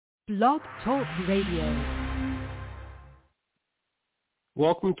Blog Talk Radio.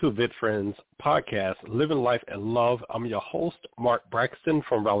 Welcome to VitFriends podcast, Living Life and Love. I'm your host, Mark Braxton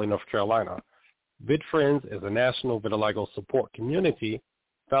from Raleigh, North Carolina. VitFriends is a national vitiligo support community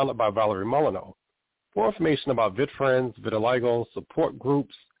founded by Valerie Molyneux. For information about VitFriends, vitiligo support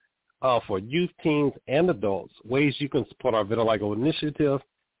groups for youth, teens, and adults, ways you can support our vitiligo initiative,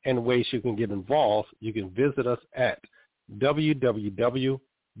 and ways you can get involved, you can visit us at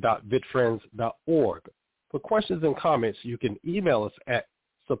www.vitfriends.org. For questions and comments, you can email us at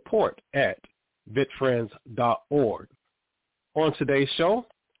support@vitfriends.org. On today's show,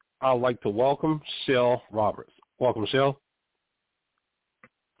 I'd like to welcome Shel Rock. Welcome, Shel.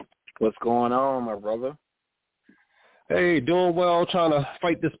 What's going on, my brother? Hey, doing well, trying to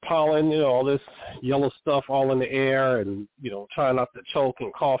fight this pollen, all this yellow stuff all in the air and, trying not to choke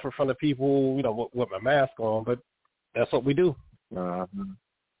and cough in front of people, with my mask on, but that's what we do.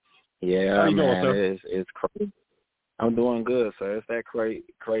 Yeah, How you man, doing, it's crazy. I'm doing good, sir. It's that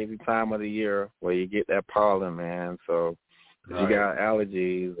crazy time of the year where you get that pollen, man. So if you got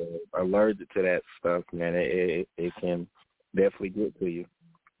allergies or allergic to that stuff, man, it can definitely get to you.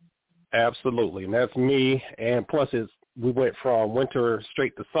 Absolutely, and that's me. And plus, we went from winter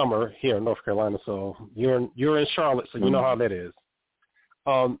straight to summer here in North Carolina. So you're in Charlotte, so you know how that is.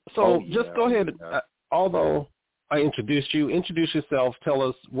 Just go ahead. Although I introduced you, introduce yourself. Tell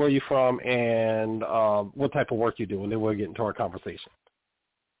us where you're from and what type of work you do, and then we'll get into our conversation.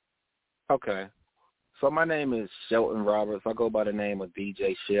 Okay. So my name is Shelton Roberts. I go by the name of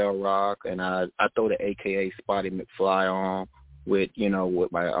DJ Shel Rock, and I throw the AKA Spotty McFly on with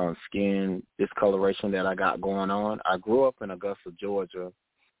my skin discoloration that I got going on. I grew up in Augusta, Georgia.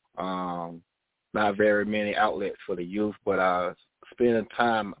 Not very many outlets for the youth, but I spending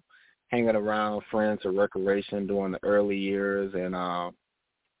time hanging around friends or recreation during the early years, and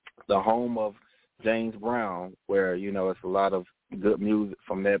the home of James Brown, where, it's a lot of good music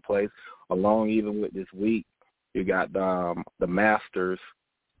from that place. Along even with this week, you got the Masters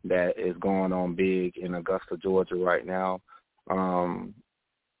that is going on big in Augusta, Georgia right now.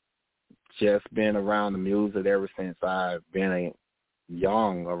 Just been around the music ever since I've been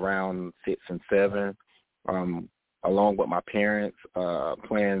young, around 6 and 7, along with my parents,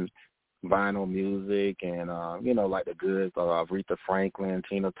 playing vinyl music and, like the goods of Aretha Franklin,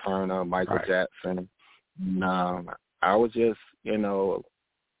 Tina Turner, Michael Jackson. And, I was just,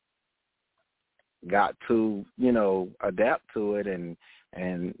 got to, adapt to it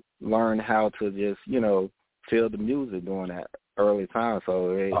and learn how to just, feel the music during that early time.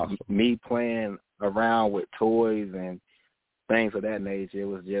 So me playing around with toys and things of that nature, it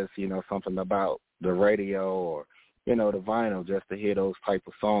was just, something about the radio or, the vinyl just to hear those type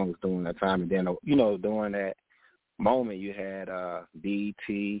of songs during that time. And then, during that moment you had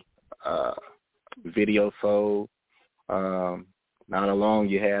BET, Video Soul. Not alone,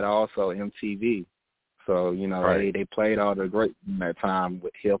 you had also MTV. So, they played all the great in that time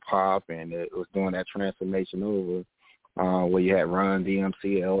with hip-hop, and it was doing that transformation over where you had Run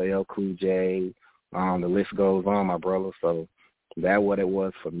DMC, LL Cool J, the list goes on, my brother. So that's what it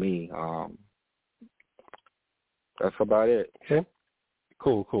was for me. That's about it. Okay.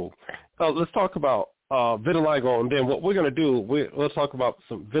 Cool. Let's talk about vitiligo, and then what we're going to do, we'll talk about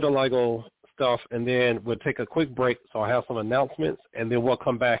some vitiligo stuff, and then we'll take a quick break, so I have some announcements, and then we'll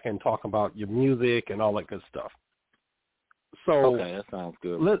come back and talk about your music and all that good stuff. So, okay, that sounds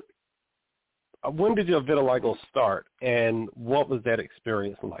good. When did your vitiligo start, and what was that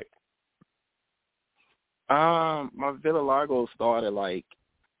experience like? My vitiligo started like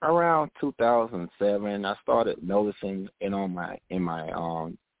around 2007. I started noticing it in my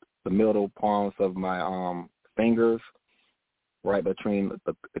the middle palms of my fingers, right between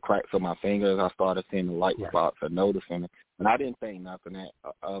the cracks of my fingers. I started seeing the light spots and noticing it, and I didn't think nothing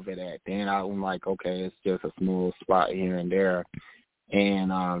of it at then. I was like, okay, it's just a small spot here and there. And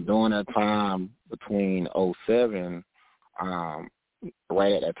during that time between 2007,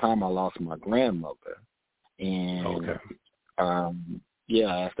 right at that time, I lost my grandmother, and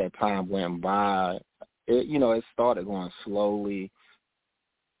as that time went by, it started going slowly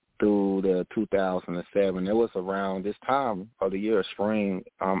through the 2007. It was around this time of the year, spring,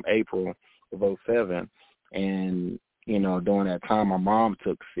 April of 2007. And, during that time, my mom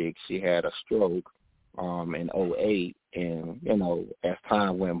took sick. She had a stroke in 2008. And, as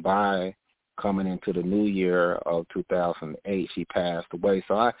time went by, coming into the new year of 2008, she passed away.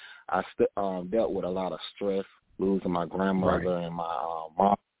 So I dealt with a lot of stress, losing my grandmother and my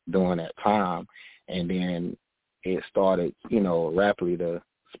mom during that time. And then it started, rapidly to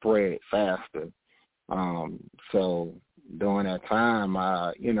spread faster. So during that time,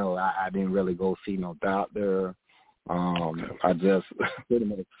 I didn't really go see no doctor. I just pretty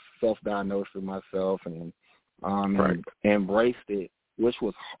much self-diagnosed with myself and embraced it, which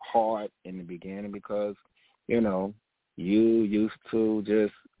was hard in the beginning because, you used to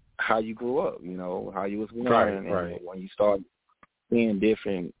just how you grew up, how you was born. And when you start seeing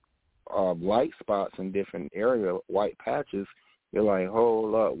different white spots in different area, white patches, you're like,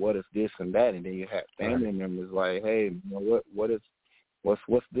 hold up, what is this and that? And then you have family members like, hey, what's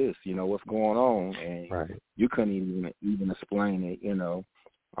this? What's going on? And you couldn't even explain it,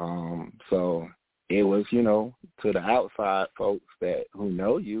 So it was, to the outside folks who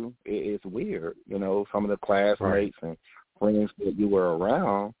know you, it's weird. Some of the classmates and friends that you were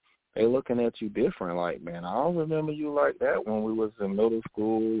around, they looking at you different. Like, man, I don't remember you like that when we was in middle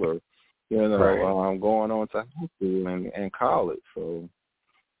school or, going on to high school and college. So,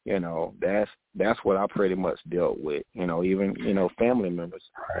 that's what I pretty much dealt with. Even family members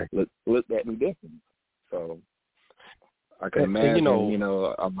looked at me different. So I can imagine, a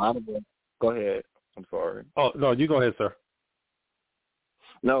lot of them. Go ahead. I'm sorry. Oh no, you go ahead, sir.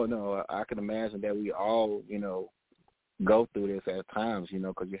 No, I can imagine that we all, go through this at times,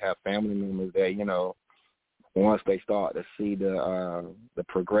 because you have family members that, once they start to see the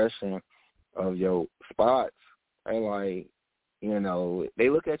progression of your spots, they like, they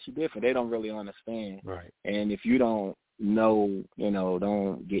look at you different. They don't really understand. Right. And if you don't know,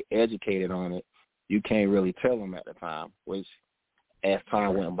 don't get educated on it, you can't really tell them at the time, which as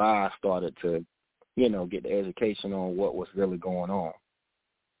time went by, I started to, get the education on what was really going on.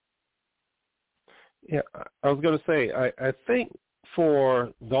 Yeah, I was going to say, I think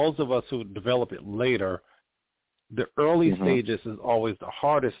for those of us who develop it later, the early stages is always the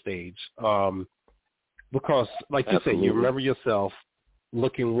hardest stage because, like you said, you remember yourself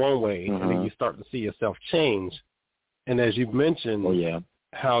looking one way, and then you start to see yourself change. And as you've mentioned,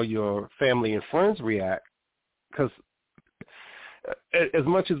 how your family and friends react, because as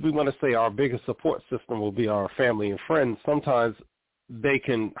much as we want to say our biggest support system will be our family and friends, sometimes they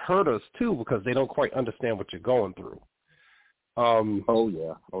can hurt us too because they don't quite understand what you're going through.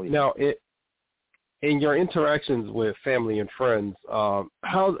 Now, in your interactions with family and friends,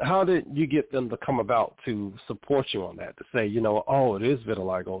 how did you get them to come about to support you on that, to say, it is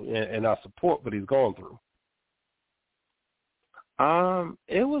vitiligo, and I support what he's going through?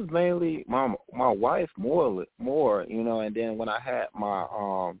 It was mainly my wife more, and then when I had my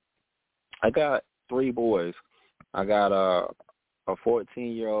I got 3 boys. I got a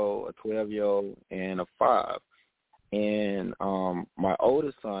 14-year-old, a 12-year-old, and a 5. And my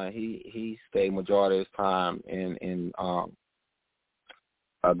oldest son, he stayed majority of his time in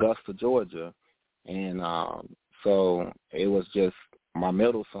Augusta, Georgia, and so it was just my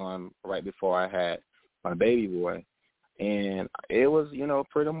middle son right before I had my baby boy. And it was,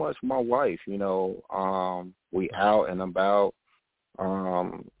 pretty much my wife, we out and about,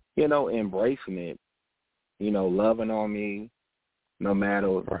 embracing it, loving on me no matter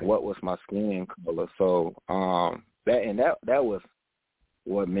what was my skin color. So that was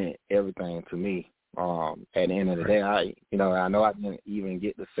what meant everything to me. At the end of the day, I know I didn't even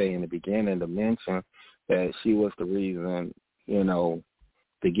get to say in the beginning to mention that she was the reason,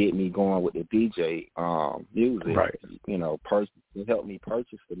 to get me going with the DJ music, it helped me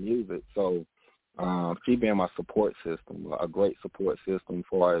purchase the music. So she being my support system, a great support system as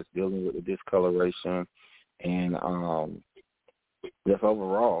far as dealing with the discoloration and just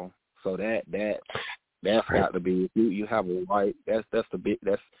overall. So that's got to be, if you have a wife, that's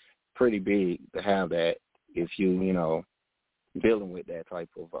pretty big to have that if you dealing with that type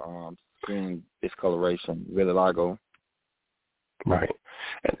of skin discoloration, vitiligo. Right.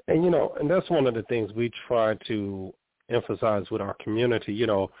 And and that's one of the things we try to emphasize with our community.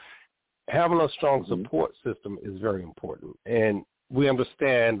 Having a strong support system is very important. And we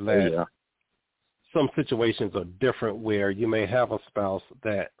understand that some situations are different where you may have a spouse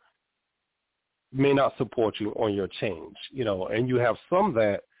that may not support you on your change, and you have some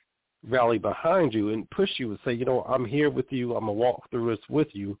that rally behind you and push you and say, I'm here with you. I'm going to walk through this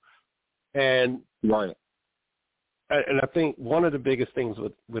with you. And And I think one of the biggest things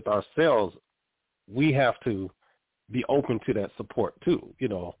with ourselves, we have to be open to that support too,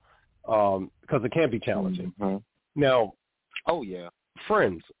 because it can be challenging. Now,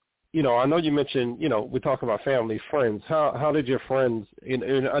 friends, I know you mentioned, we're talking about family, friends. How did your friends,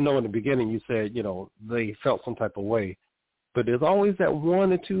 and I know in the beginning you said, they felt some type of way, but there's always that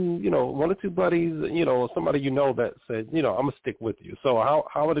one or two buddies, somebody that said, I'm going to stick with you. So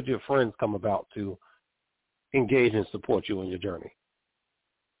how did your friends come about to engage and support you in your journey?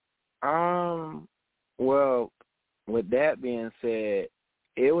 Well, with that being said,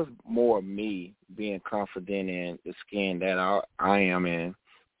 it was more me being confident in the skin that I am in,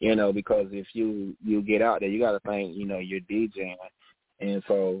 because if you get out there, you got to think, you're DJing. And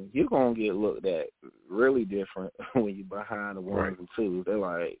so you're going to get looked at really different when you're behind the ones and twos. They're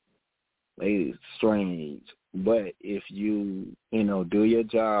like, they strange. But if you, do your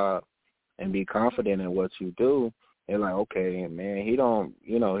job and be confident in what you do, they're like, okay, man, he don't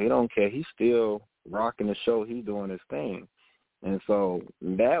care. He's still rocking the show. He's doing his thing. And so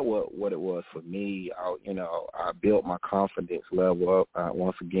that what it was for me. I built my confidence level up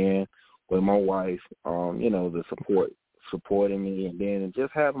once again with my wife, the supporting me, and then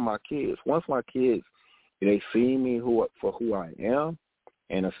just having my kids. Once my kids, they see me for who I am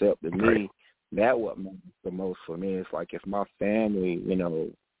and accepted me, that what matters the most for me. It's like if my family,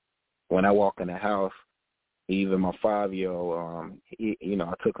 when I walk in the house, even my 5-year-old,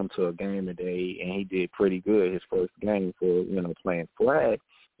 I took him to a game today, and he did pretty good his first game for, playing flag.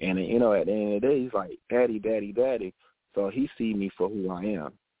 And, at the end of the day, he's like, Daddy, Daddy, Daddy. So he see me for who I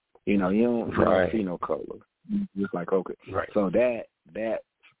am. You don't see no color. Just like, okay. Right. So that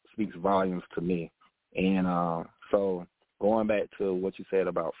speaks volumes to me. And so going back to what you said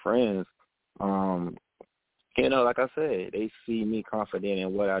about friends, like I said, they see me confident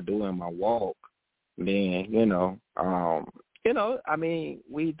in what I do in my walk. Then, I mean,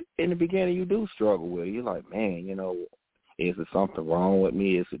 in the beginning you do struggle with it. You're like, man, is there something wrong with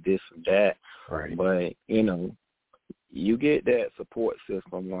me? Is it this and that? Right. But, you get that support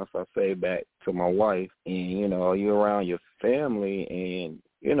system once I say back to my wife, and, you're around your family, and,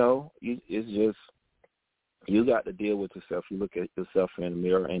 it's just, you got to deal with yourself. You look at yourself in the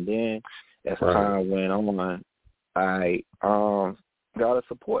mirror, and then as time went on, I got a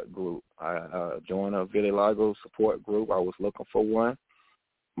support group. I joined a vitiligo support group. I was looking for one.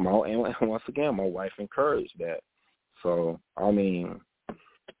 And once again, my wife encouraged that. So, I mean,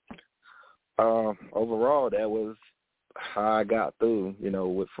 overall, that was how I got through,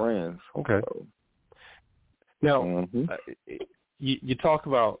 with friends. Okay. So, now, you talk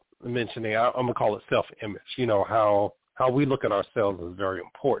about mentioning, I'm going to call it self-image, how we look at ourselves is very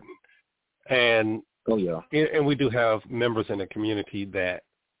important. And and we do have members in the community that,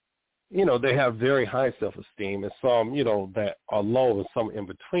 they have very high self-esteem, and some, that are low, and some in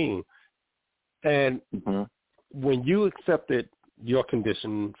between. And when you accepted your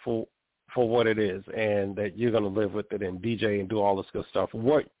condition for what it is, and that you're going to live with it and DJ and do all this good stuff,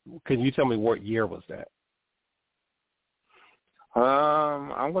 can you tell me what year was that?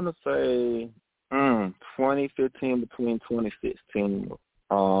 I'm going to say 2015 between 2016.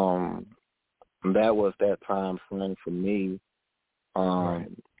 That was that time frame for me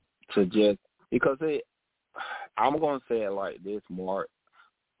to just, because I'm going to say it like this, Mark.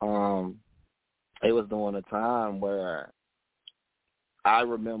 It was during a time where I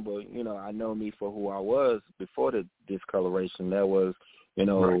remember, I know me for who I was before the discoloration. There was,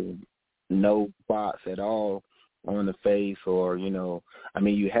 no spots at all on the face, or, I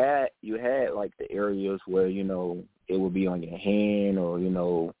mean, you had like the areas where, it would be on your hand,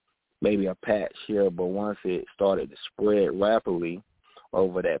 or, maybe a patch here, but once it started to spread rapidly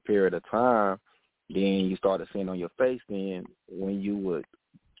over that period of time, then you started seeing on your face, then when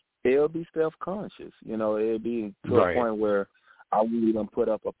it'll be self-conscious, it'll be to a point where I would even put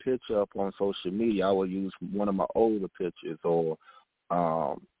up a picture up on social media. I would use one of my older pictures, or,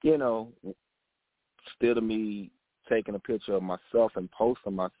 still to me taking a picture of myself and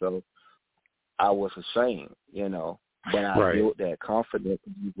posting myself, I was ashamed, But I built that confidence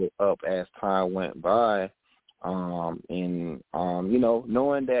up as time went by, and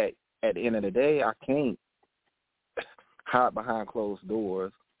knowing that at the end of the day, I can't hide behind closed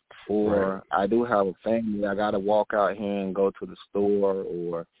doors, or I do have a family. I got to walk out here and go to the store,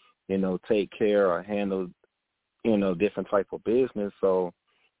 or take care or handle different type of business. So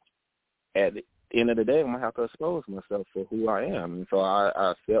at the end of the day, I'm gonna have to expose myself for who I am, and so I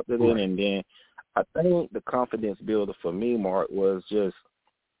accepted it, and then. I think the confidence builder for me, Mark, was just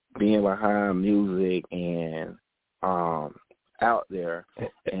being behind music and out there.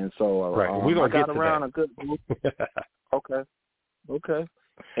 And so we're gonna I got around a good group. Okay.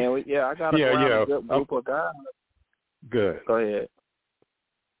 And I got around a good group of guys. Good. Go ahead.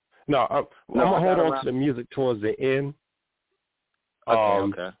 No, I'm gonna hold on to the music towards the end.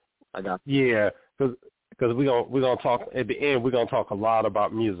 Okay. I got you. Yeah, because we're gonna talk at the end. We're gonna talk a lot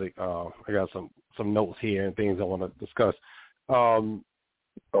about music. I got some notes here and things I want to discuss.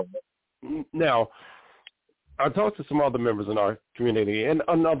 Now, I talked to some other members in our community and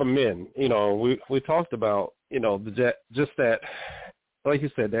other men. We talked about just that like you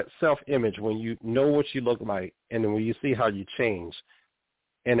said, that self-image, when you know what you look like, and then when you see how you change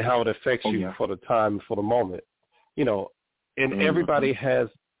and how it affects you for the time, for the moment, and everybody has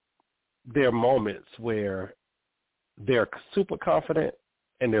their moments where they're super confident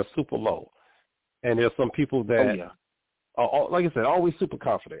and they're super low. And there's some people that are, like I said, always super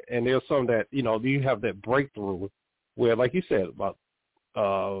confident. And there's some that, you have that breakthrough where, like you said, about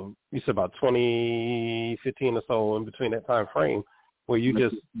 2015 or so, in between that time frame, where you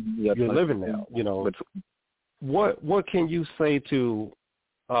just, you're living now, What can you say to,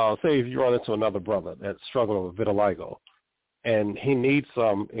 say if you run into another brother that's struggling with vitiligo and he needs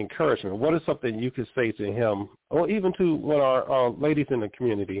some encouragement, what is something you could say to him, or even to one of our ladies in the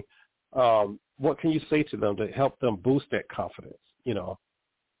community, what can you say to them to help them boost that confidence,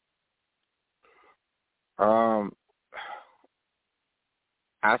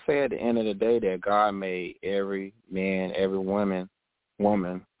 I say at the end of the day that God made every man, every woman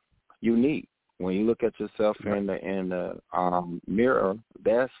unique. When you look at yourself in the mirror,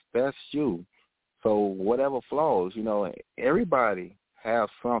 that's you. So whatever flaws, everybody has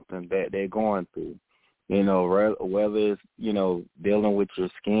something that they're going through. Whether it's dealing with your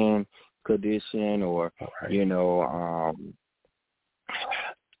skin condition or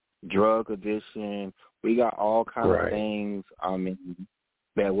drug addiction. We got all kinds of things.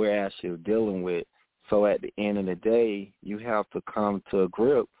 That we're actually dealing with. So at the end of the day, you have to come to a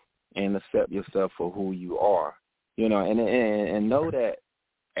grip and accept yourself for who you are, and know that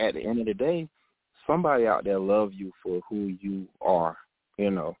at the end of the day, somebody out there loves you for who you are.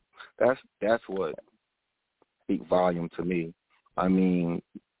 That's what speaks volume to me. I mean,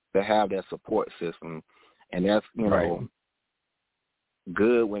 to have that support system, and that's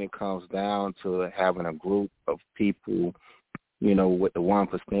good when it comes down to having a group of people, with the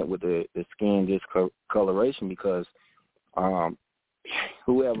 1% with the skin discoloration, because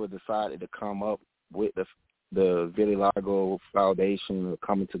whoever decided to come up with the Vitiligo Foundation,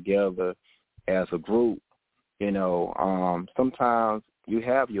 coming together as a group, sometimes you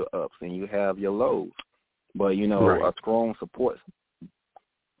have your ups and you have your lows, but a strong support.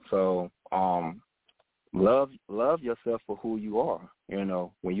 So love yourself for who you are.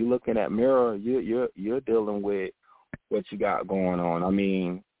 When you look in that mirror, you're dealing with what you got going on. I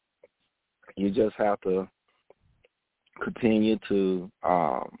mean, you just have to continue to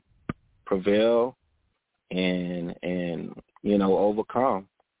prevail and overcome.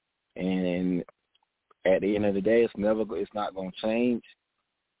 And at the end of the day, it's not going to change.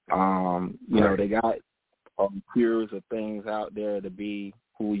 They got cures of things out there to be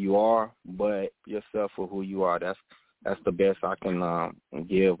who you are, but yourself for who you are. That's the best I can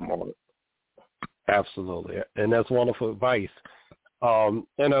give, Mark. Absolutely. And that's wonderful advice. And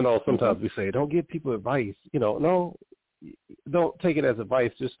I know sometimes we say, don't give people advice. No, don't take it as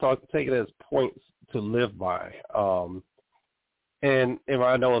advice. Just take it as points to live by. And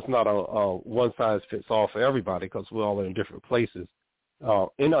I know it's not a one-size-fits-all for everybody, because we're all in different places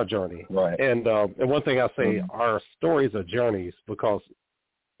in our journey. Right. And one thing I say, our stories are journeys, because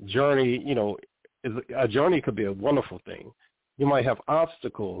journey, a journey could be a wonderful thing. You might have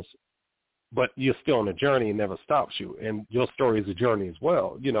obstacles, but you're still on a journey and never stops you. And your story is a journey as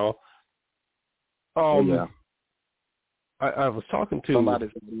well, I was talking to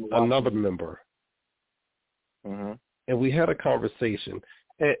another member, and we had a conversation.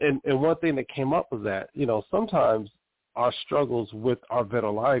 And one thing that came up was that, sometimes our struggles with our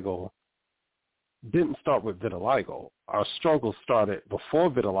vitiligo didn't start with vitiligo. Our struggles started before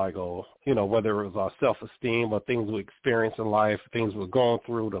vitiligo, whether it was our self-esteem or things we experienced in life, things we're going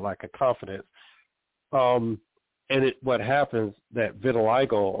through, the lack of confidence. And what happens, that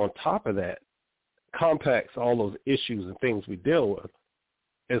vitiligo on top of that compacts all those issues and things we deal with.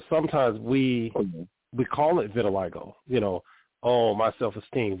 And sometimes we call it vitiligo, my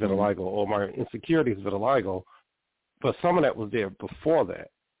self-esteem, vitiligo, or my insecurities, vitiligo. But some of that was there before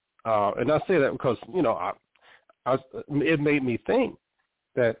that. And I say that because, it made me think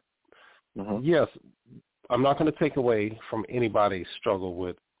that, yes, I'm not going to take away from anybody's struggle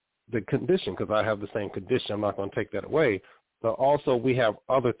with the condition, because I have the same condition. I'm not going to take that away. But also we have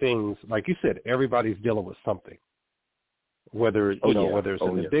other things, like you said, everybody's dealing with something, whether, whether it's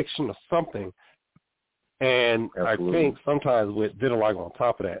an addiction or something. And absolutely. I think sometimes with vitiligo on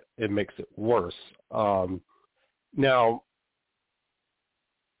top of that, it makes it worse. Now,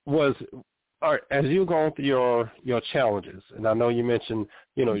 as you're going through your challenges, and I know you mentioned,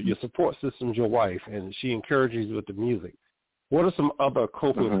 your support system's your wife, and she encourages you with the music. What are some other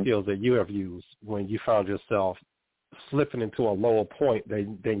coping skills that you have used when you found yourself slipping into a lower point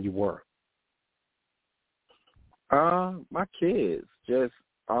than you were? My kids, just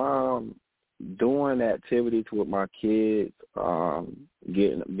doing activities with my kids, having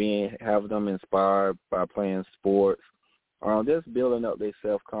them inspired by playing sports, just building up their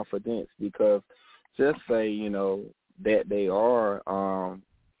self-confidence, because just say, that they are,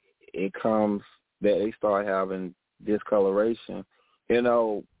 it comes that they start having discoloration,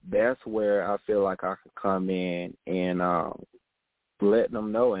 that's where I feel like I can come in and let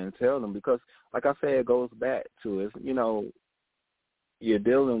them know and tell them, because like I said, it goes back to it, you're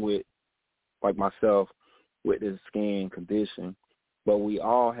dealing with, like myself, with this skin condition, but we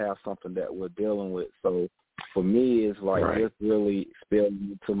all have something that we're dealing with. So for me, it's like just really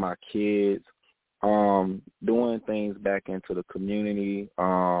spilling to my kids, doing things back into the community.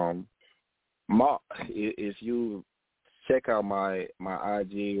 If you check out my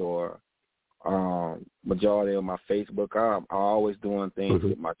IG or majority of my Facebook, I'm always doing things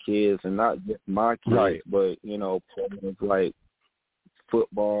with my kids, and not just my kids, but programs like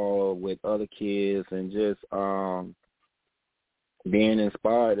football with other kids, and just being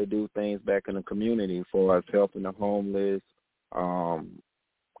inspired to do things back in the community, for us helping the homeless,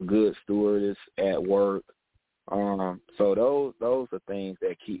 good stewardess at work. So those are things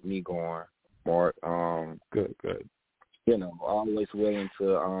that keep me going, Mark. Good. Always willing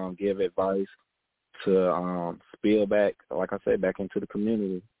to give advice, to spill back, like I said, back into the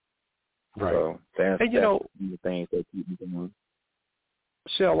community. Right. So that's the things that keep me going.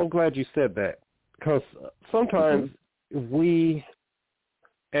 Shel, I'm glad you said that, because sometimes we,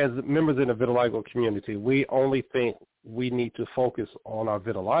 as members in the vitiligo community, we only think we need to focus on our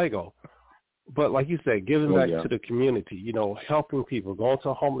vitiligo. But like you said, giving back to the community, helping people, going to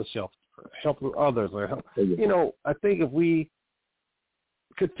a homeless shelter, helping others, or I think if we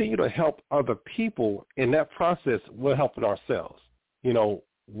continue to help other people in that process, we're helping ourselves.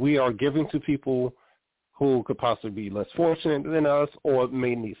 We are giving to people who could possibly be less fortunate than us, or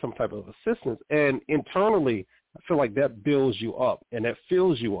may need some type of assistance. And internally, I feel like that builds you up and that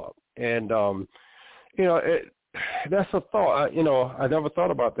fills you up. And, that's a thought. I never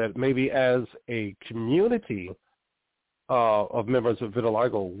thought about that. Maybe as a community of members of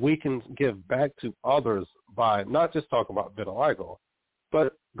vitiligo, we can give back to others by not just talking about vitiligo,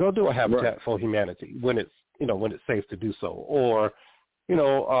 but go do a Habitat for Humanity when it's safe to do so, or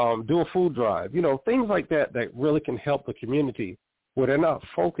do a food drive, things like that really can help the community, where they're not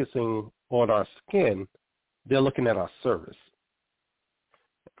focusing on our skin, they're looking at our service.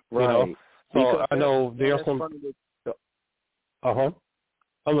 Right. So I know there's some.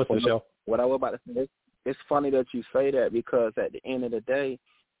 I'm listening, Shel. What I was about to say, it's funny that you say that, because at the end of the day,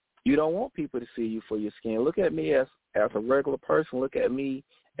 you don't want people to see you for your skin. Look at me as a regular person. Look at me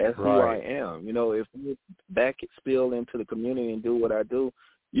as who I am. If we spill into the community and do what I do,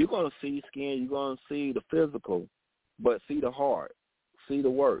 you're going to see skin, you're going to see the physical, but see the heart, see the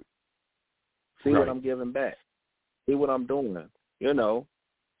work, see what I'm giving back, see what I'm doing,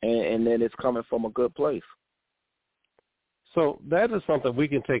 and then it's coming from a good place. So that is something we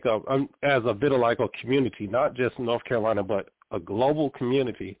can take up as a vitiligo community, not just North Carolina, but a global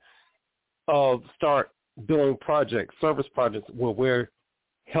community, of start doing projects, service projects, where we're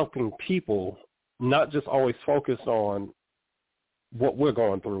helping people, not just always focus on what we're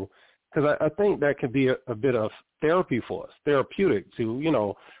going through. Because I think that can be a bit of therapy for us, therapeutic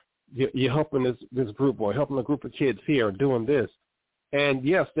to, you're helping this group, or helping a group of kids here doing this. And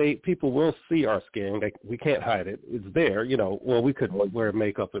yes, people will see our skin. We can't hide it. It's there, well, we could wear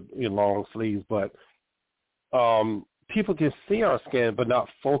makeup in long sleeves, but people can see our skin but not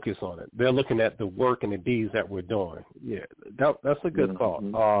focus on it. They're looking at the work and the deeds that we're doing. Yeah, that's a good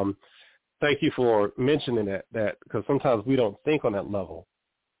thought. Thank you for mentioning that, because sometimes we don't think on that level.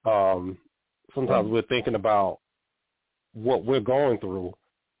 Sometimes we're thinking about what we're going through,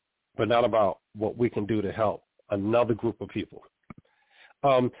 but not about what we can do to help another group of people.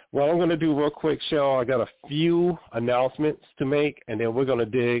 What I'm going to do real quick, Shel, I got a few announcements to make, and then we're going to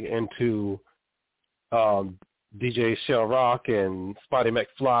dig into DJ Shel Rock and Spotty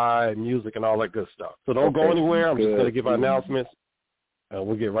McFly, music, and all that good stuff. So don't go anywhere. I'm just going to give our announcements, and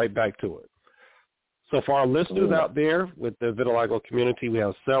we'll get right back to it. So for our listeners out there with the vitiligo community, we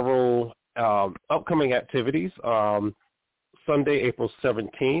have several upcoming activities. Sunday, April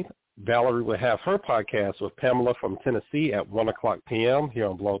 17th, Valerie will have her podcast with Pamela from Tennessee at 1 o'clock p.m. here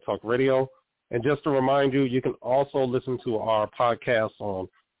on Blog Talk Radio. And just to remind you, you can also listen to our podcast on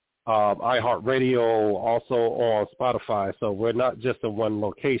iHeartRadio, also on Spotify. So we're not just in one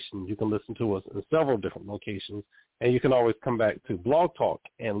location. You can listen to us in several different locations. And you can always come back to Blog Talk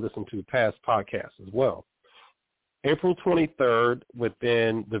and listen to past podcasts as well. April 23rd,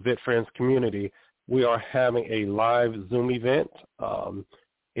 within the VitFriends community, we are having a live Zoom event.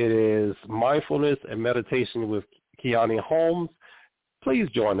 It is mindfulness and meditation with Kiani Holmes. Please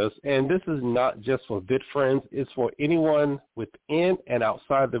join us. And this is not just for Vit Friends. It's for anyone within and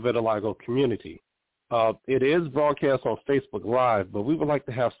outside the vitiligo community. It is broadcast on Facebook Live, but we would like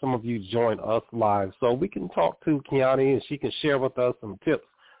to have some of you join us live so we can talk to Kiani and she can share with us some tips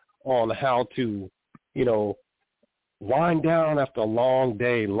on how to, wind down after a long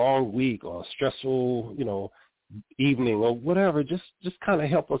day, long week, or a stressful, evening or whatever. Just kind of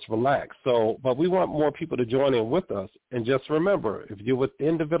help us relax. So, but we want more people to join in with us. And just remember, if you're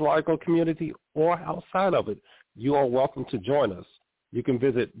within the vitiligo community or outside of it, you are welcome to join us. You can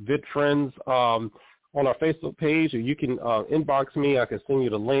visit Vit Friends on our Facebook page, or you can inbox me. I can send you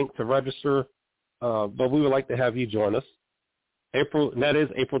the link to register. But we would like to have you join us. That is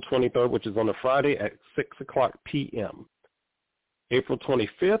April 23rd, which is on a Friday at 6 o'clock p.m. April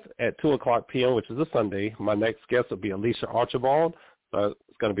 25th at 2 o'clock p.m., which is a Sunday. My next guest will be Alicia Archibald. It's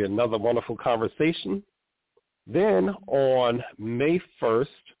going to be another wonderful conversation. Then on May 1st,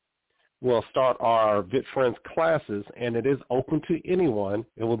 we'll start our Vit Friends classes, and it is open to anyone.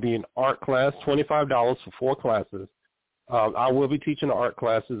 It will be an art class, $25 for 4 classes. I will be teaching the art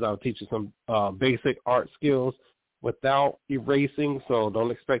classes. I'll teach you some basic art skills without erasing, so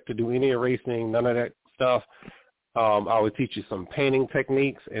don't expect to do any erasing, none of that stuff. I will teach you some painting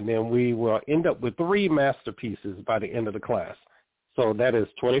techniques, and then we will end up with 3 masterpieces by the end of the class. So that is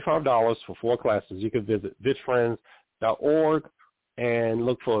 $25 for 4 classes. You can visit vitfriends.org and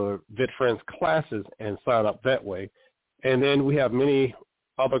look for Vit Friends classes and sign up that way. And then we have many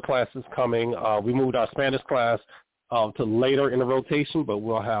other classes coming. We moved our Spanish class to later in the rotation, but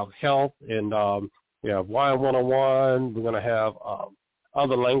we'll have health and we have Y101. We're going to have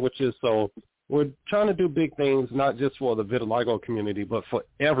other languages. So we're trying to do big things, not just for the vitiligo community, but for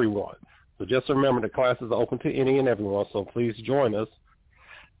everyone. So just remember, the classes are open to any and everyone, so please join us.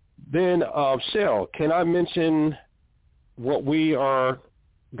 Then, Shel, can I mention what we are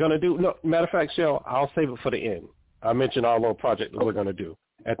going to do? No, matter of fact, Shel, I'll save it for the end. I mentioned our little project that we're going to do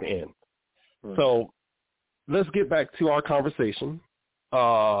at the end. Mm-hmm. So let's get back to our conversation.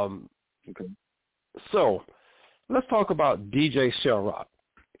 Okay. So let's talk about DJ Shel Rock.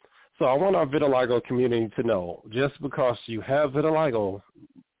 So I want our vitiligo community to know, just because you have vitiligo,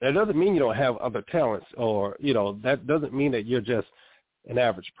 that doesn't mean you don't have other talents, or, that doesn't mean that you're just an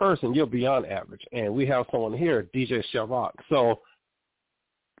average person. You're beyond average. And we have someone here, DJ Shel Rock. So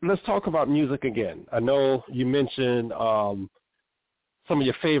let's talk about music again. I know you mentioned some of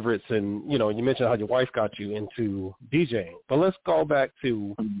your favorites, and, you mentioned how your wife got you into DJing. But let's go back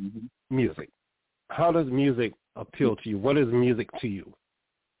to music. How does music appeal to you? What is music to you?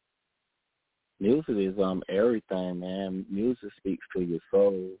 Music is everything, man. Music speaks to your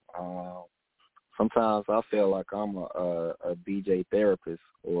soul. Sometimes I feel like I'm a DJ therapist,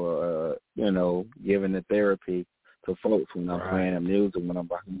 or giving the therapy to folks when I'm playing the music, when I'm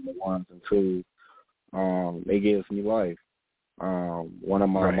behind the ones and twos. It gives me life. One of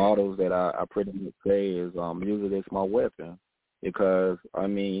my mottos that I pretty much say is music is my weapon. Because,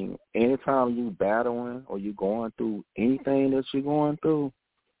 anytime you battling or you going through anything that you're going through,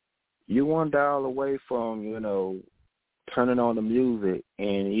 you one dial away from, turning on the music,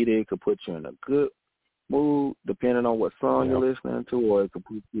 and either it could put you in a good mood, depending on what song you're listening to, or it could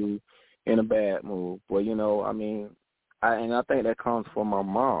put you in a bad mood. Well, I think that comes from my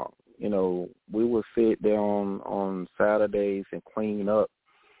mom. We would sit there on Saturdays and clean up,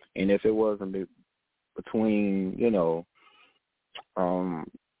 and if it wasn't between,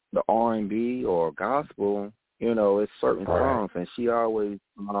 the R&B or gospel, it's certain songs, and she always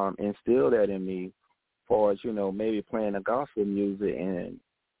instilled that in me, as far as, maybe playing the gospel music, and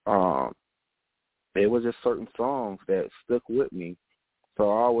there was just certain songs that stuck with me. So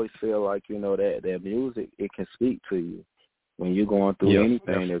I always feel like, that music, it can speak to you when you're going through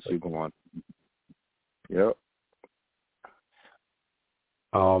anything that you're going through.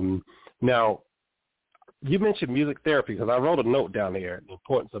 Yep. Now, you mentioned music therapy, because I wrote a note down there, the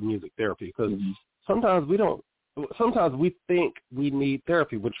importance of music therapy, because sometimes we think we need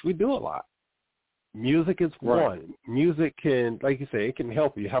therapy, which we do a lot. Music is one. Music can, like you say, it can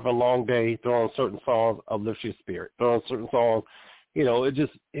help you. Have a long day, throw on certain songs, uplift your spirit. Throw on certain songs, it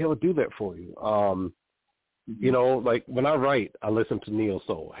will do that for you. Like when I write, I listen to neo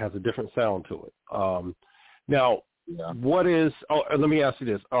soul. It has a different sound to it. Now, what is, let me ask you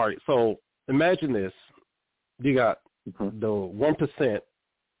this. All right, so imagine this. You got the 1%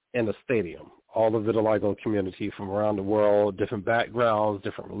 in the stadium, all the vitiligo community from around the world, different backgrounds,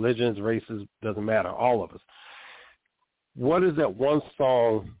 different religions, races, doesn't matter, all of us. What is that one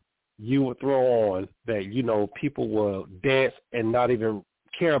song you would throw on that, you know, people will dance and not even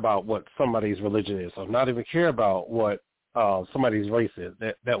care about what somebody's religion is, or not even care about what somebody's race is.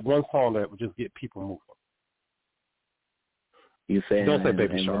 That one song that would just get people moving. You saying? Don't say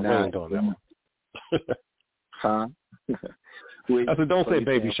Baby Shark. We ain't doing that one. Huh? I said, don't say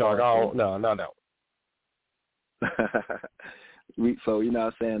Baby Shark. No, not that one. So you know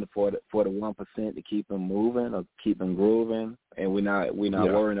what I'm saying, for the 1% to keep them moving or keep them grooving, and we're not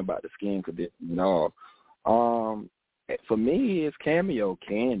worrying about the skin condition at all. For me, it's Cameo,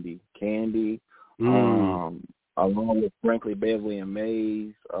 Candy, along with Frankly Beverly and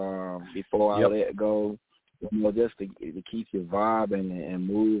Maze. Before I let go, you know, just to keep you vibing and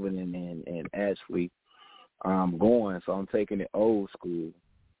moving and actually going. So I'm taking it old school.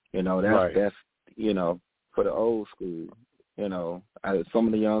 You know, that's you know, for the old school. You know, some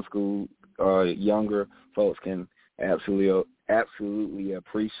of the younger folks can absolutely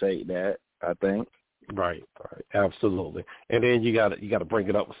appreciate that, I think. Right, absolutely. And then you got to bring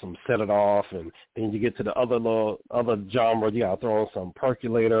it up with some Set It Off, and then you get to the other genre. You got to throw in some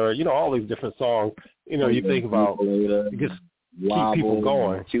Percolator. You know, all these different songs. You know, you think about just keep people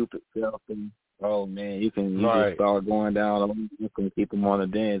going. Cupid Selfie. Oh man, you just start going down. You can keep them on the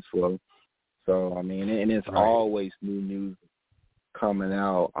dance floor. So I mean, and it's always new music coming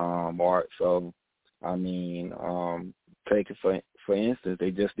out, Mark. So I mean, take it for instance,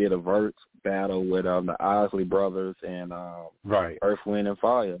 they just did a verse battle with the Isley Brothers and Earth, Wind and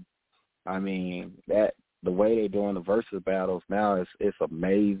Fire. I mean, that the way they're doing the versus battles now it's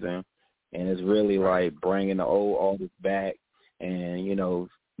amazing, and it's really like bringing the old artists back. And you know,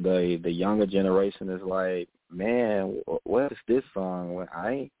 the younger generation is like, man, what is this song?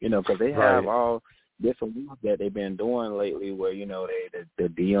 I ain't, you know, because they have all different ones that they've been doing lately, where you know the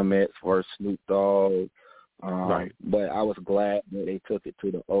DMX versus Snoop Dogg. But I was glad that they took it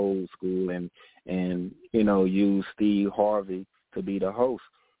to the old school and you know, used Steve Harvey to be the host.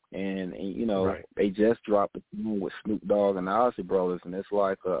 And you know, they just dropped a song with Snoop Dogg and the Isley Brothers, and it's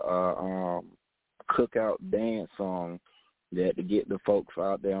like a cookout dance song that to get the folks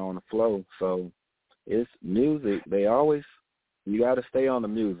out there on the flow. So it's music. You got to stay on the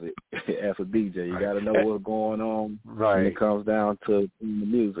music as a DJ. You got to know what's going on when it comes down to the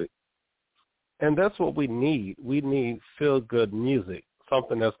music. And that's what we need. We need feel-good music,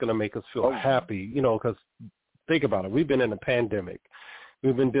 something that's going to make us feel happy, you know, because think about it. We've been in a pandemic.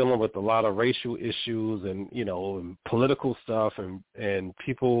 We've been dealing with a lot of racial issues and, you know, and political stuff, and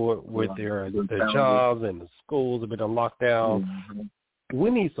people with their jobs and the schools have been on lockdown. Mm-hmm. We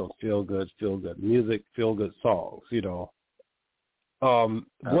need some feel-good music, feel-good songs, you know.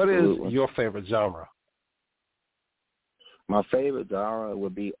 What is your favorite genre? My favorite genre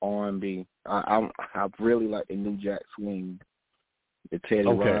would be R&B. I really like the New Jack Swing, the Teddy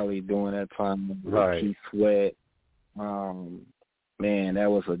Riley during that time, Keith Sweat. Man, that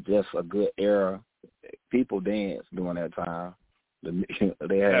was just a good era. People danced during that time.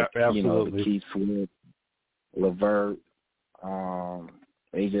 They had, you know, the Keith Sweat, Levert.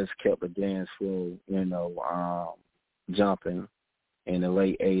 They just kept the dance floor, you know, jumping in the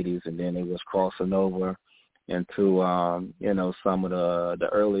late 80s, and then it was crossing over into you know, some of the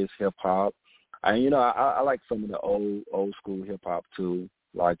earliest hip hop. You know, I like some of the old school hip hop too,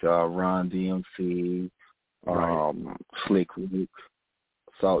 like Run DMC, Slick Rick,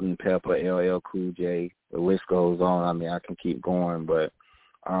 Salt and Pepper, LL Cool J. The list goes on. I mean, I can keep going, but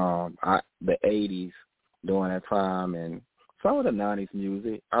the 80s during that time, and some of the 90s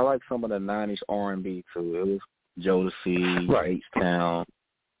music. I like some of the 90s R&B too. It was Jodeci, H-Town,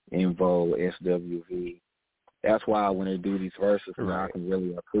 Invo, SWV. That's why when they do these verses, I can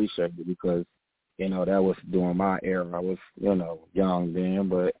really appreciate it, because, you know, that was during my era. I was, you know, young then,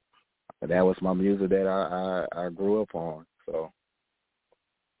 but that was my music that I grew up on. So,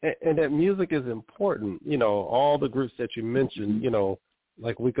 and that music is important. You know, all the groups that you mentioned, you know,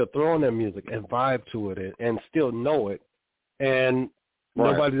 like we could throw on that music and vibe to it and still know it, and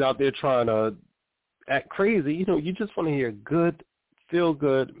nobody's out there trying to act crazy. You know, you just want to hear good,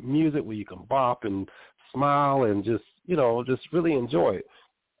 feel-good music where you can bop and smile and just, you know, just really enjoy it.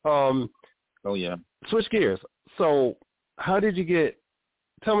 Switch gears. So how did you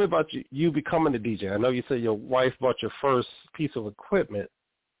tell me about you becoming a DJ. I know you said your wife bought your first piece of equipment,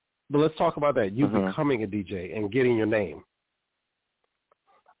 but let's talk about that. You becoming a DJ and getting your name.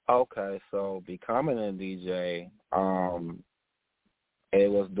 Okay, so becoming a DJ, it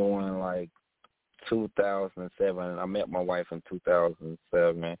was during like 2007. I met my wife in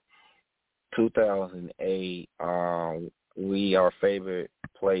 2007. 2008, our favorite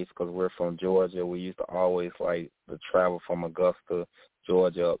place because we're from Georgia. We used to always like to travel from Augusta,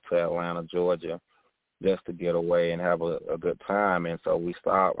 Georgia, up to Atlanta, Georgia, just to get away and have a good time. And so we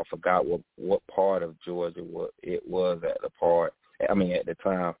stopped. I forgot what part of Georgia it was at the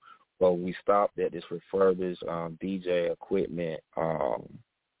time. But we stopped at this refurbished DJ equipment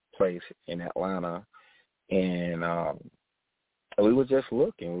place in Atlanta, and we were just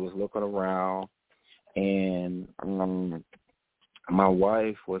looking. We was looking around, and my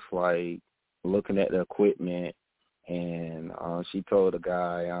wife was like looking at the equipment, and she told the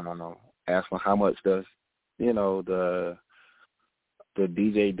guy, I don't know, asked him how much does, the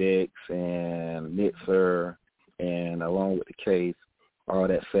DJ decks and mixer and along with the case, all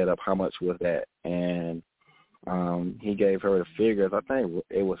that setup, how much was that? And he gave her the figures. I think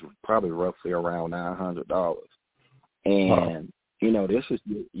it was probably roughly around $900. And, this is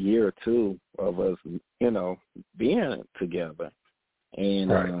year or two of us, being together. And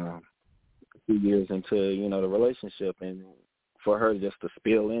right. 2 years into, the relationship. And for her just to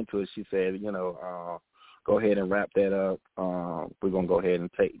spill into it, she said, go ahead and wrap that up. We're going to go ahead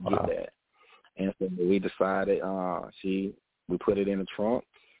and get that. And so we decided we put it in the trunk,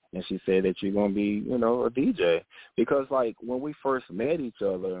 and she said that you're going to be, a DJ. Because, like, when we first met each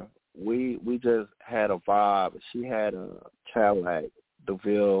other, we just had a vibe. She had a Cadillac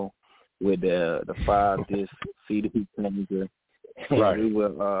DeVille with the 5-disc CD changer. Right. We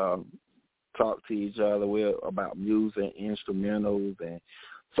would talk to each other about music, instrumentals, and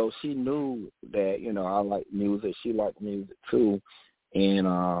so she knew that, I like music. She liked music too. And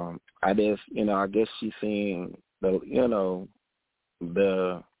I guess she seen the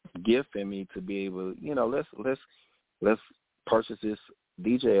gift in me to be able, let's purchase this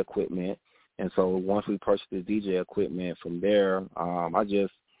DJ equipment. And so once we purchased the DJ equipment, from there, I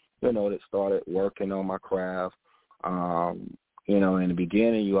just, started working on my craft. In the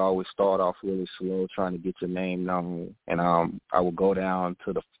beginning, you always start off really slow, trying to get your name known. And I would go down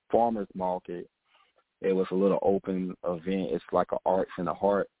to the farmers market. It was a little open event. It's like an Arts and a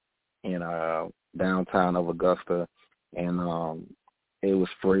Heart in downtown of Augusta. And it was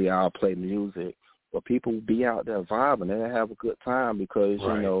free. I'll play music. But people would be out there vibing. They'll have a good time because,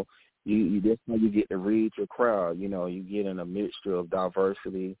 right. That's how you get to read your crowd. You get in a mixture of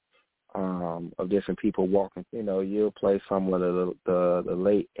diversity of different people walking. You'll play some of the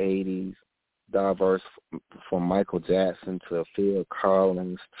late 80s, diverse from Michael Jackson to Phil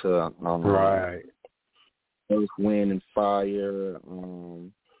Collins to right. Earth, Wind, and Fire,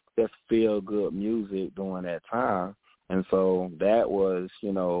 just feel-good music during that time. And so that was,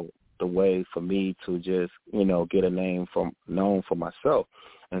 the way for me to just, get a name known for myself.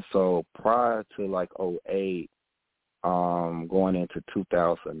 And so prior to like 2008, going into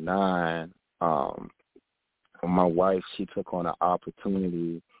 2009, my wife, she took on an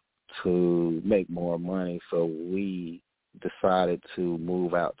opportunity to make more money. So we decided to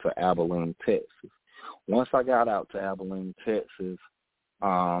move out to Abilene, Texas. Once I got out to Abilene, Texas,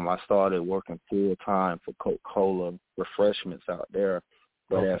 I started working full-time for Coca-Cola refreshments out there.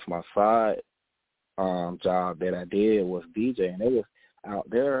 But as my side job that I did was DJ, and it was out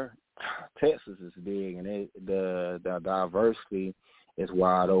there. Texas is big, and the diversity is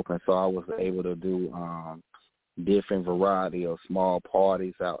wide open. So I was able to do different variety of small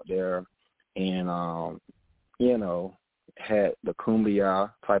parties out there, and had the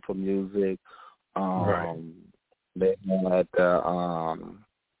cumbia type of music. Right. They had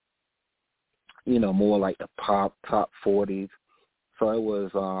more like the pop top 40s. So it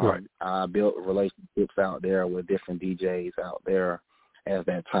was, right. I built relationships out there with different DJs out there at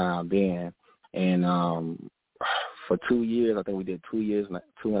that time then. And for 2 years, I think we did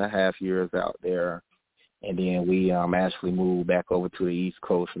 2.5 years out there. And then we actually moved back over to the East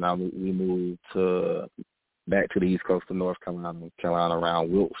Coast. And we moved back to the East Coast of North Carolina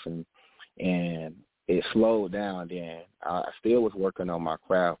around Wilson. And it slowed down then. I still was working on my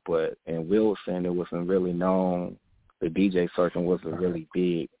craft, but in Wilson, it wasn't really known. The DJ circuit wasn't really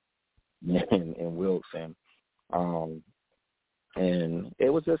big in Wilson. And it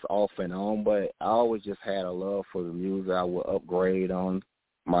was just off and on, but I always just had a love for the music. I would upgrade on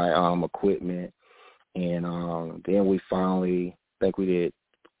my equipment. And then we finally, I think we did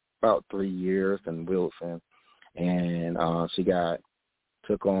about 3 years in Wilson. And she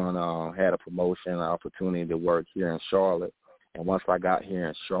took on, had a promotion, an opportunity to work here in Charlotte. And once I got here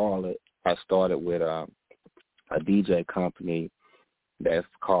in Charlotte, I started with a DJ company that's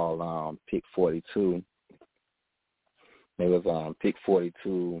called Pick 42. It was Pick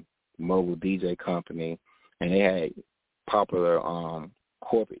 42 mobile DJ company, and they had popular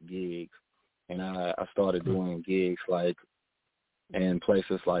corporate gigs. And I started doing gigs like and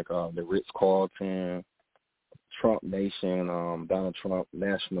places like the Ritz-Carlton, Trump Nation, Donald Trump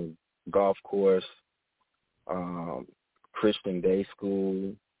National Golf Course, Christian Day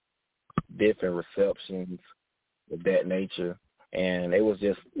School, different receptions of that nature. And it was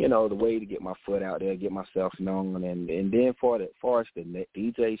just, you know, the way to get my foot out there, get myself known. And then far as the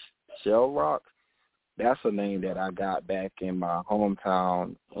DJ Shel Rock, that's a name that I got back in my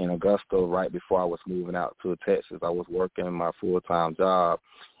hometown in Augusta right before I was moving out to Texas. I was working my full-time job.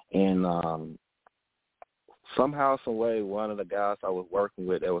 And somehow, some way, one of the guys I was working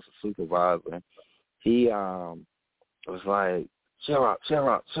with that was a supervisor, he was like, Shel Rock, Shel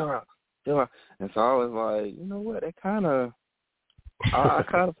Rock, Shel Rock, Shel Rock. And so I was like, you know what, that kind of, I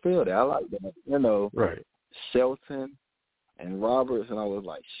kind of feel that. I like that, you know, right. Shelton and Roberts, and I was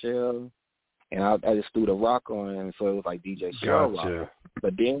like, Shel. And I just threw the rock on, and so it was like DJ Shel Rock.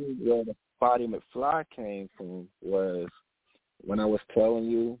 But then where the Spotty McFly came from was when I was telling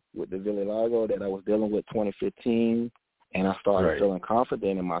you with the vitiligo that I was dealing with 2015, and I started feeling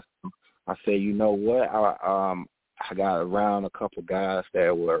confident in myself. I said, you know what? I got around a couple guys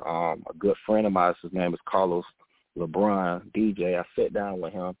that were a good friend of mine. His name is Carlos LeBron, DJ. I sat down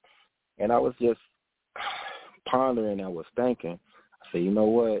with him, and I was just pondering. I was thinking. I said, you know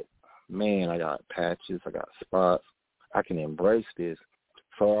what? Man, I got patches, I got spots. I can embrace this.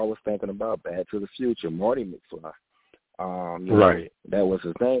 So I was thinking about Back to the Future, Marty McFly. Know, that was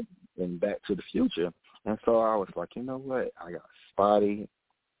his name in Back to the Future. And so I was like, you know what? I got spotty.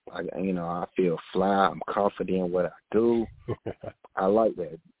 I feel fly. I'm confident in what I do. I like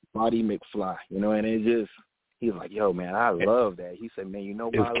that. Marty McFly, and it just, he's like, yo, man, I love that. He said, man, you know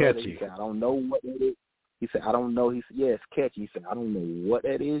why I love it? He said, I don't know what it is. He said, I don't know. He said, yeah, it's catchy. He said, I don't know what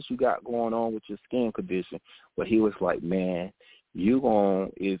that is you got going on with your skin condition. But he was like, man,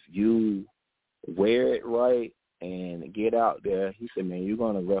 if you wear it right and get out there, he said, man, you're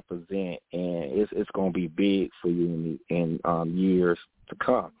going to represent, and it's going to be big for you in years to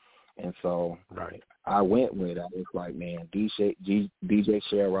come. And so I went with it. I was like, man, DJ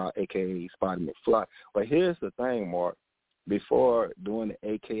Shel Rock, a.k.a. Spotty McFly. But here's the thing, Mark. Before doing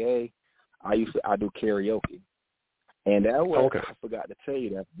the a.k.a., I do karaoke, and that was I forgot to tell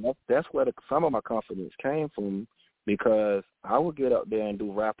you that's where some of my confidence came from, because I would get up there and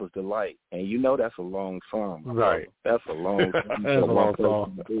do Rapper's Delight, and that's a long song, right? That's a long song. That's a long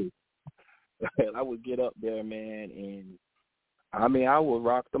song. And I would get up there, man, and I would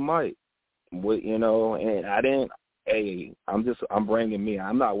rock the mic, and I didn't. Hey, I'm bringing me.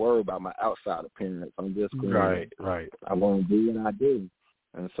 I'm not worried about my outside appearance. I'm just right. I'm going to do what I do.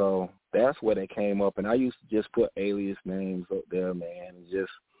 And so that's where they came up. And I used to just put alias names up there, man, and just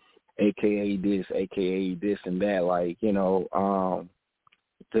AKA this, AKA this and that. Like,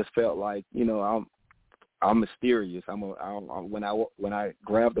 just felt like, I'm mysterious. When I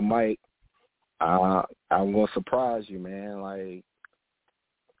grab the mic, I'm going to surprise you, man, like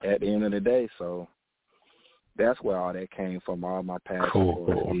at the end of the day. So that's where all that came from, all my passion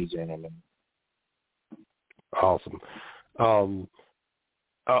for DJing. Awesome.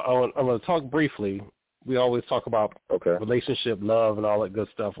 I'm going to talk briefly. We always talk about relationship, love, and all that good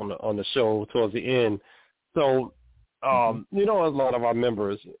stuff on the show towards the end. So, a lot of our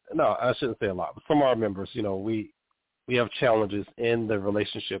members, no, I shouldn't say a lot, but some of our members, we have challenges in the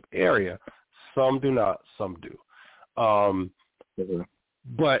relationship area. Some do not, some do.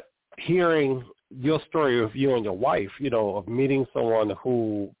 But hearing your story of you and your wife, of meeting someone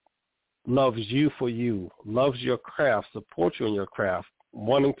who loves you for you, loves your craft, supports you in your craft,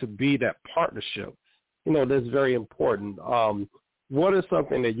 wanting to be that partnership, that's very important. What is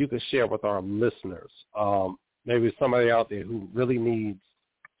something that you can share with our listeners? Maybe somebody out there who really needs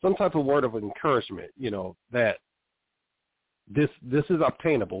some type of word of encouragement, that this is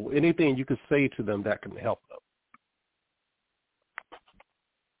obtainable. Anything you could say to them that can help them.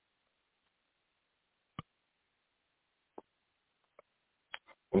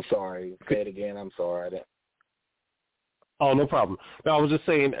 I'm sorry. Say it again. I'm sorry. Oh, no problem. No, I was just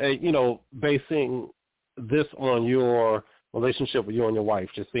saying, basing this on your relationship with you and your wife,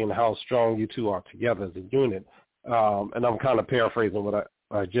 just seeing how strong you two are together as a unit. And I'm kind of paraphrasing what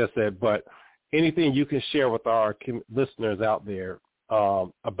I just said, but anything you can share with our listeners out there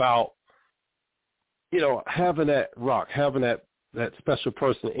about, having that rock, having that special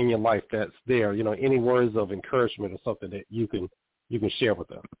person in your life that's there, any words of encouragement or something that you can share with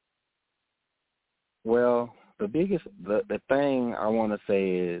them. Well, the thing I want to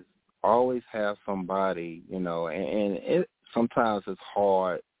say is always have somebody, and it sometimes it's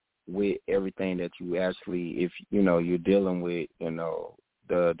hard with everything that you actually, if, you're dealing with,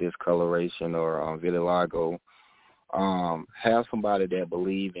 the discoloration or vitiligo. have somebody that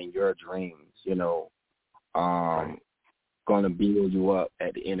believe in your dreams, going to build you up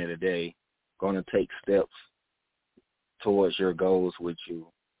at the end of the day, going to take steps towards your goals with you,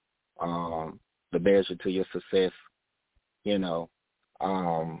 the measure to your success, the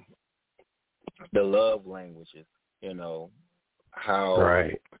love languages, how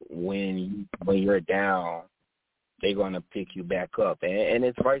when you're down, they're going to pick you back up, and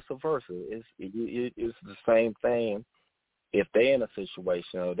it's vice versa. It's the same thing if they're in a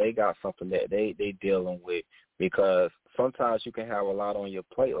situation or they got something that they dealing with, because sometimes you can have a lot on your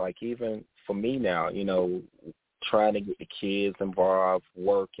plate. Like even for me now, trying to get the kids involved,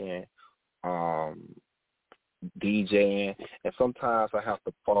 working, DJing, and sometimes I have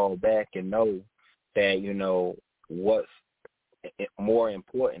to fall back and know that, what's more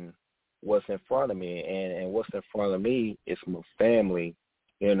important, what's in front of me, and what's in front of me is my family,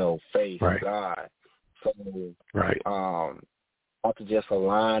 faith, God. So I have to just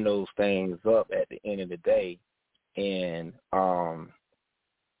align those things up at the end of the day, and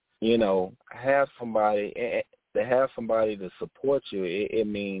have somebody to support you. It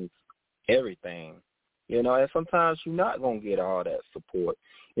means everything, and sometimes you're not gonna get all that support,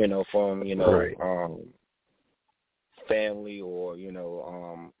 from family or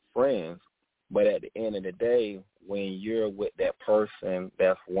friends. But at the end of the day, when you're with that person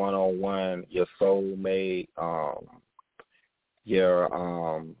that's one-on-one, your soulmate,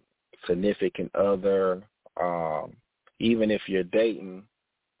 your significant other, even if you're dating,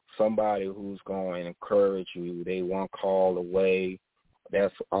 somebody who's going to encourage you, they one call away,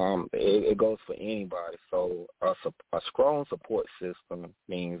 that's it goes for anybody. So a strong support system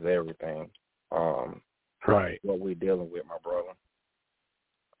means everything. What we're dealing with, my brother.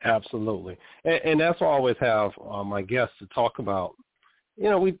 Absolutely. And that's why I always have my guests to talk about.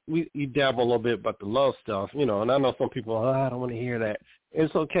 We dabble a little bit about the love stuff, and I know some people, I don't want to hear that.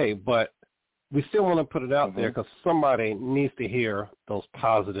 It's okay, but we still want to put it out there because somebody needs to hear those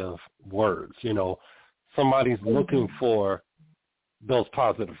positive words. Somebody's looking for those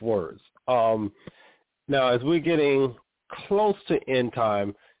positive words. Now, as we're getting close to end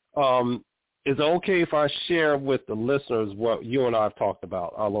time, is it okay if I share with the listeners what you and I have talked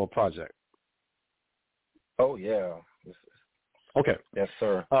about, our little project? Oh, yeah. Okay. Yes,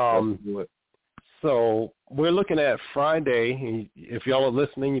 sir. So we're looking at Friday. If y'all are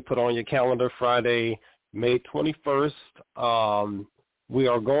listening, you put on your calendar Friday, May 21st. We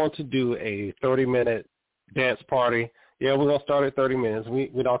are going to do a 30-minute dance party. Yeah, we're going to start at 30 minutes.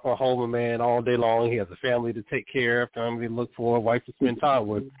 We're not going to hold a man all day long. He has a family to take care of, family to look for, a wife to spend time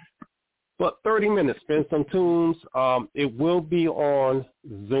with. But 30 minutes, spin some tunes. It will be on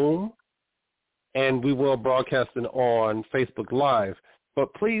Zoom, and we will broadcast it on Facebook Live.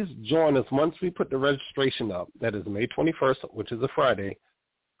 But please join us once we put the registration up. That is May 21st, which is a Friday.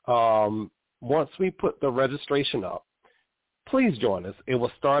 Once we put the registration up, please join us. It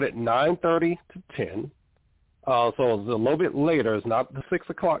will start at 9:30 to 10. So it's a little bit later. It's not the 6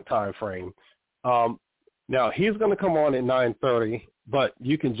 o'clock time frame. Now, he's going to come on at 9:30, but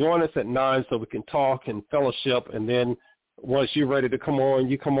you can join us at 9 so we can talk and fellowship. And then once you're ready to come on,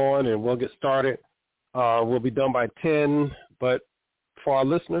 you come on and we'll get started. We'll be done by 10. But for our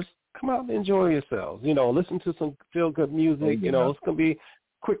listeners, come out and enjoy yourselves. Listen to some feel-good music. It's going to be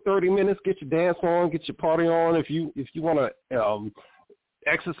quick 30 minutes. Get your dance on, get your party on. If you want to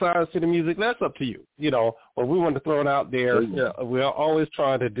exercise to the music, that's up to you. But we want to throw it out there. We're always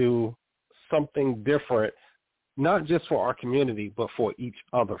trying to do something different, not just for our community, but for each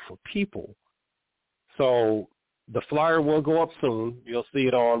other, for people. So the flyer will go up soon. You'll see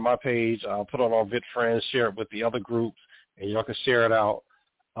it on my page. I'll put it on VidFriends, share it with the other groups, and y'all can share it out.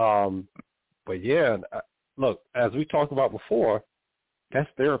 But yeah, look, as we talked about before, that's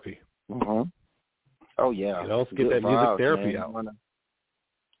therapy. Oh, yeah. Let's get that music therapy out.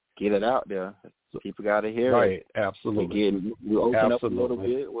 Get it out there. People got to hear it. Right, absolutely. We open up a little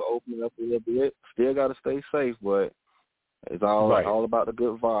bit. We're opening up a little bit. Still got to stay safe, but it's all about the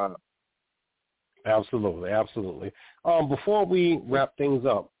good vibe. Absolutely, absolutely. Before we wrap things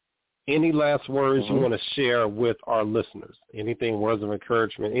up, any last words you want to share with our listeners? Anything, words of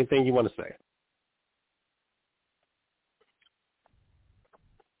encouragement, anything you want to say?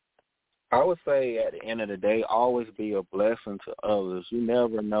 I would say at the end of the day, always be a blessing to others. You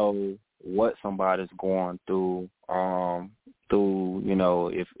never know what somebody's going through,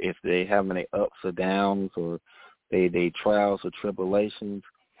 if they having their ups or downs or they trials or tribulations.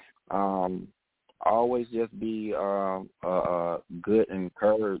 Always just be good and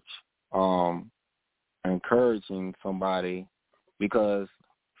encouraging somebody, because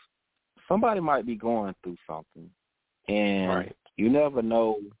somebody might be going through something. And you never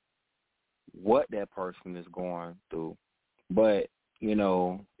know what that person is going through. But, you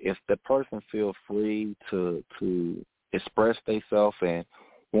know, if the person feels free to express themselves and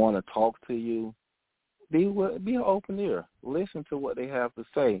want to talk to you, be an open ear. Listen to what they have to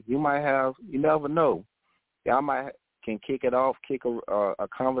say. You never know. Y'all can kick it off, kick a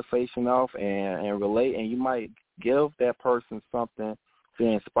conversation off and relate, and you might give that person something to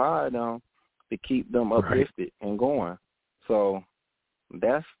inspire them to keep them uplifted and going. So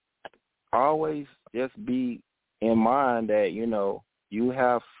that's always just be in mind that, you know, you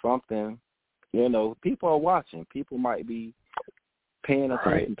have something, you know, people are watching. People might be paying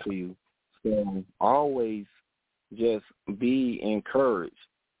attention to you. So always just be encouraged.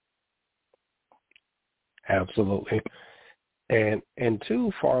 Absolutely. And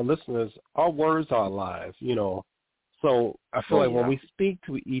two, for our listeners, our words are lives, you know. So I feel like when we speak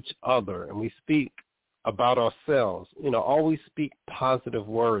to each other and we speak about ourselves, you know, always speak positive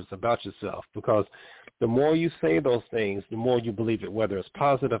words about yourself, because the more you say those things, the more you believe it, whether it's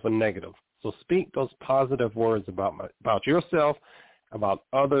positive or negative. So speak those positive words about yourself, about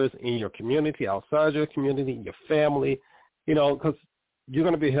others in your community, outside your community, your family, you know, because you're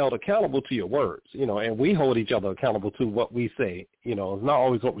going to be held accountable to your words, you know, and we hold each other accountable to what we say. You know, it's not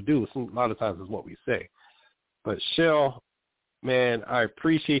always what we do. A lot of times it's what we say. But, Shel, man, I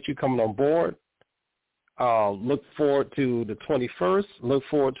appreciate you coming on board. Look forward to the 21st. Look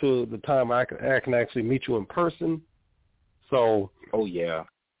forward to the time I can actually meet you in person. So,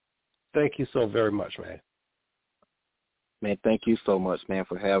 thank you so very much, man. Man, thank you so much, man,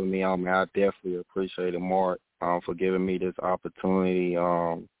 for having me on, man. I definitely appreciate it, Mark, for giving me this opportunity,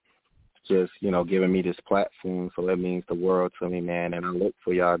 just, you know, giving me this platform. So that means the world to me, man. And I look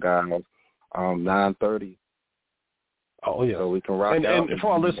for y'all guys 9:30. Oh, yeah. So we can rock out. And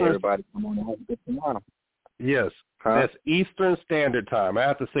for our listeners, everybody come on and have a good time. Yes, that's Eastern Standard Time. I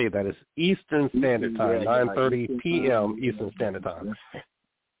have to say that. It's Eastern Standard Time, 9:30 p.m. Eastern Standard Time.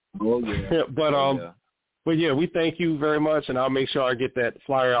 Oh, yeah. But, yeah, we thank you very much, and I'll make sure I get that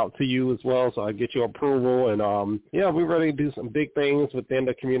flyer out to you as well, so I get your approval. And, we're ready to do some big things within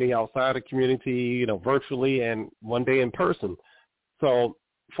the community, outside the community, you know, virtually, and one day in person. So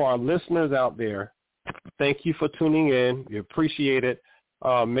for our listeners out there, thank you for tuning in. We appreciate it.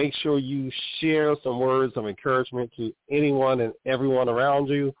 Make sure you share some words of encouragement to anyone and everyone around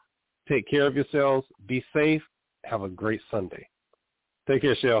you. Take care of yourselves. Be safe. Have a great Sunday. Take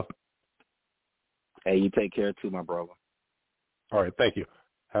care, Shel. Hey, you take care too, my brother. All right. Thank you.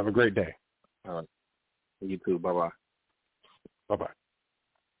 Have a great day. All right. You too. Bye-bye. Bye-bye.